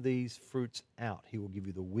bring these fruits out. He will give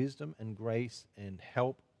you the wisdom and grace and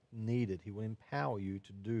help needed. He will empower you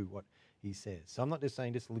to do what he says. So I'm not just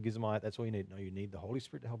saying just logizomai, that's all you need. No, you need the Holy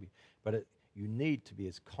Spirit to help you. But you need to be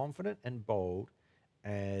as confident and bold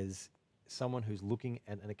as someone who's looking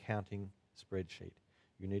at an accounting spreadsheet.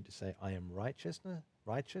 You need to say, I am righteous,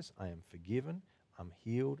 I am forgiven, I'm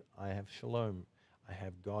healed, I have shalom. I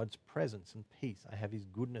have God's presence and peace. I have his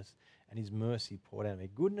goodness and his mercy poured out on me.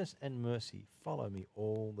 Goodness and mercy follow me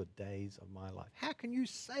all the days of my life. How can you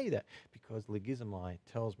say that? Because logizomai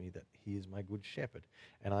tells me that he is my good shepherd.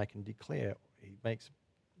 And I can declare,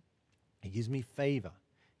 he gives me favor.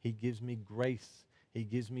 He gives me grace. He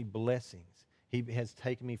gives me blessings. He has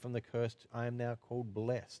taken me from the curse. I am now called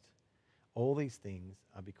blessed. All these things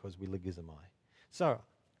are because we logizomai. So,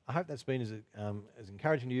 I hope that's been as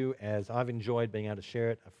encouraging to you as I've enjoyed being able to share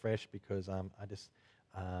it afresh, because I just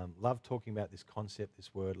love talking about this concept,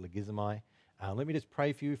 this word, logizomai. Let me just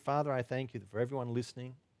pray for you. Father, I thank you for everyone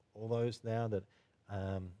listening, all those now that,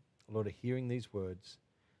 Lord, are hearing these words.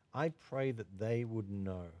 I pray that they would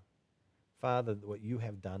know, Father, what you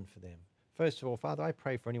have done for them. First of all, Father, I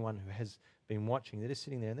pray for anyone who has been watching, they're just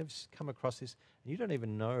sitting there and they've just come across this and you don't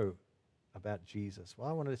even know about Jesus. Well,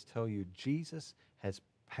 I want to just tell you, Jesus has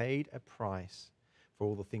paid a price for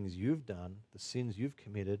all the things you've done, the sins you've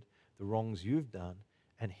committed, the wrongs you've done,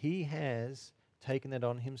 and he has taken that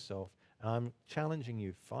on himself. And I'm challenging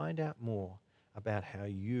you, find out more about how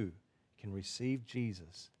you can receive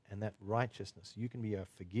Jesus and that righteousness. You can be a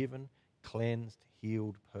forgiven, cleansed,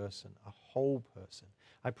 healed person, a whole person.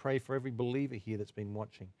 I pray for every believer here that's been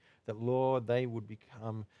watching, that, Lord, they would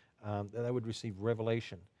become, that they would receive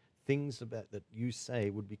revelation. Things about that you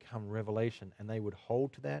say would become revelation, and they would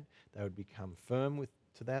hold to that. They would become firm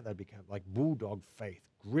to that. They'd become like bulldog faith,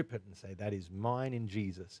 grip it and say, that is mine in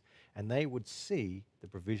Jesus. And they would see the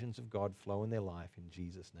provisions of God flow in their life in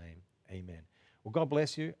Jesus' name. Amen. Well, God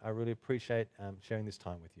bless you. I really appreciate sharing this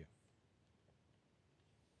time with you.